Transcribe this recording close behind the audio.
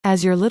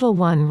As your little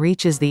one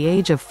reaches the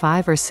age of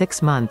 5 or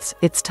 6 months,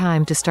 it's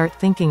time to start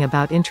thinking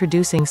about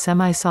introducing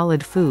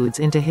semi-solid foods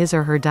into his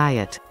or her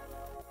diet.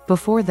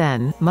 Before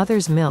then,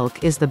 mother's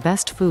milk is the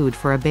best food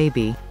for a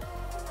baby.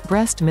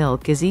 Breast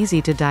milk is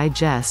easy to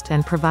digest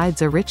and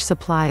provides a rich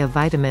supply of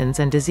vitamins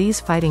and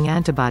disease-fighting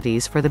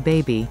antibodies for the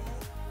baby.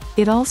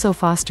 It also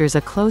fosters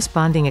a close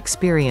bonding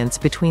experience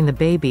between the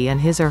baby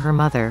and his or her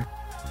mother.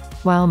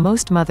 While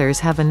most mothers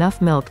have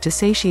enough milk to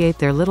satiate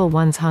their little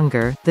one's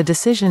hunger, the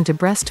decision to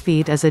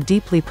breastfeed is a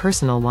deeply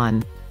personal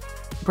one.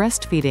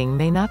 Breastfeeding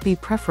may not be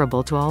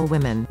preferable to all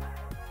women.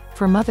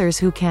 For mothers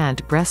who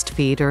can't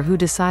breastfeed or who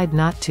decide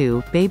not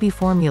to, baby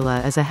formula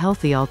is a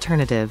healthy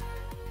alternative.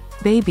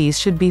 Babies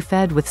should be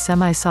fed with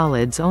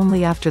semi-solids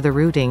only after the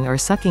rooting or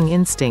sucking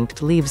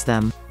instinct leaves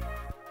them.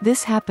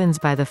 This happens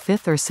by the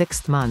 5th or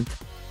 6th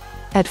month.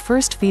 At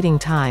first, feeding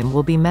time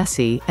will be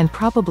messy, and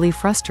probably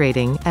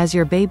frustrating, as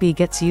your baby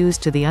gets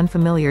used to the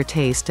unfamiliar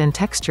taste and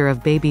texture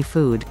of baby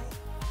food.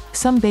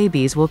 Some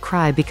babies will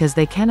cry because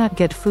they cannot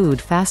get food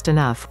fast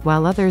enough,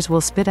 while others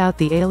will spit out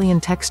the alien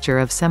texture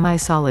of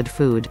semi-solid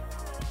food.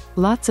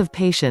 Lots of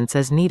patience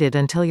is needed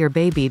until your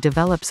baby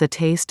develops a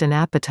taste and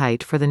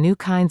appetite for the new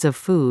kinds of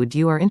food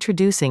you are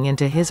introducing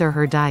into his or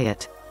her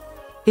diet.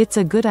 It's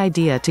a good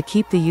idea to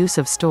keep the use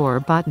of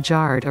store-bought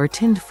jarred or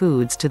tinned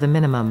foods to the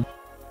minimum.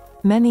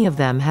 Many of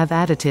them have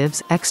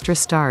additives, extra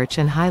starch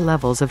and high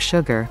levels of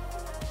sugar.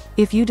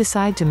 If you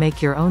decide to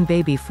make your own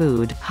baby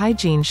food,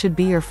 hygiene should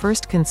be your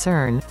first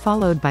concern,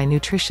 followed by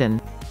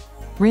nutrition.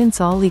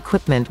 Rinse all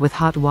equipment with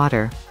hot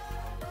water.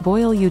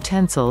 Boil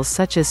utensils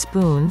such as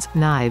spoons,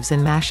 knives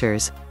and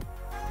mashers.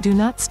 Do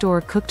not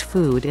store cooked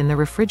food in the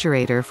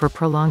refrigerator for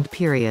prolonged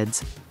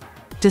periods.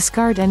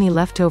 Discard any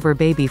leftover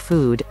baby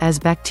food, as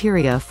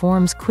bacteria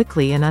forms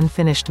quickly in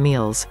unfinished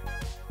meals.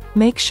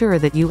 Make sure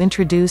that you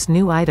introduce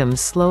new items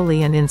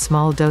slowly and in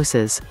small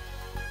doses.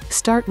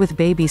 Start with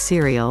baby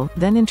cereal,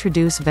 then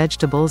introduce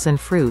vegetables and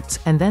fruits,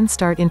 and then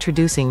start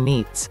introducing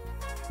meats.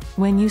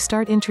 When you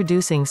start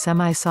introducing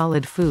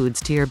semi-solid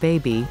foods to your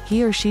baby,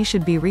 he or she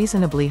should be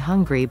reasonably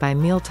hungry by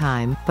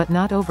mealtime, but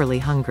not overly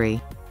hungry.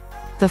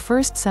 The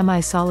first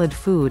semi-solid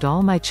food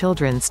all my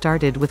children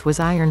started with was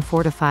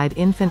iron-fortified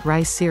infant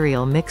rice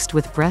cereal mixed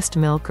with breast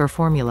milk or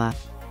formula.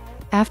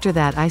 After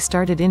that I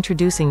started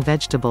introducing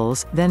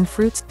vegetables, then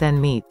fruits, then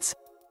meats.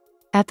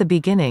 At the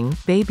beginning,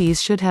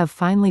 babies should have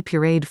finely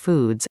pureed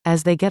foods.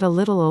 As they get a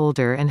little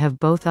older and have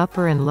both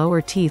upper and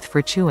lower teeth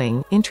for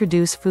chewing,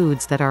 introduce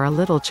foods that are a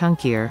little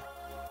chunkier.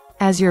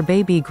 As your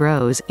baby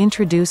grows,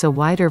 introduce a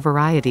wider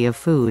variety of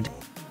food.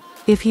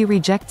 If he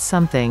rejects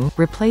something,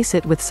 replace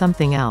it with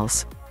something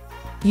else.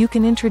 You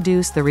can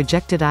introduce the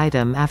rejected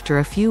item after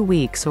a few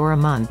weeks or a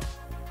month.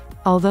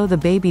 Although the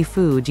baby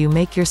food you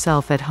make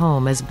yourself at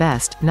home is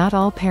best, not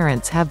all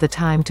parents have the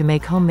time to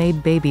make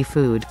homemade baby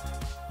food.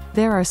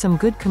 There are some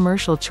good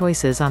commercial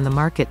choices on the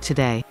market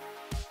today.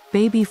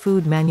 Baby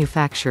food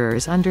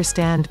manufacturers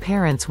understand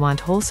parents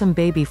want wholesome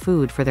baby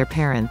food for their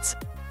parents.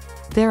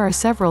 There are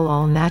several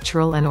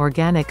all-natural and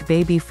organic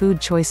baby food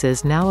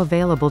choices now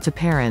available to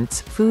parents,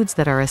 foods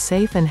that are a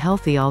safe and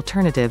healthy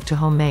alternative to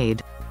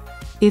homemade.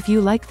 If you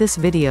like this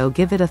video,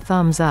 give it a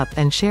thumbs up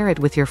and share it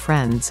with your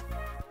friends.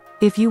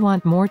 If you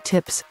want more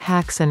tips,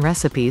 hacks and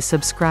recipes,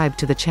 subscribe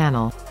to the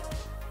channel.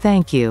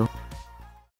 Thank you.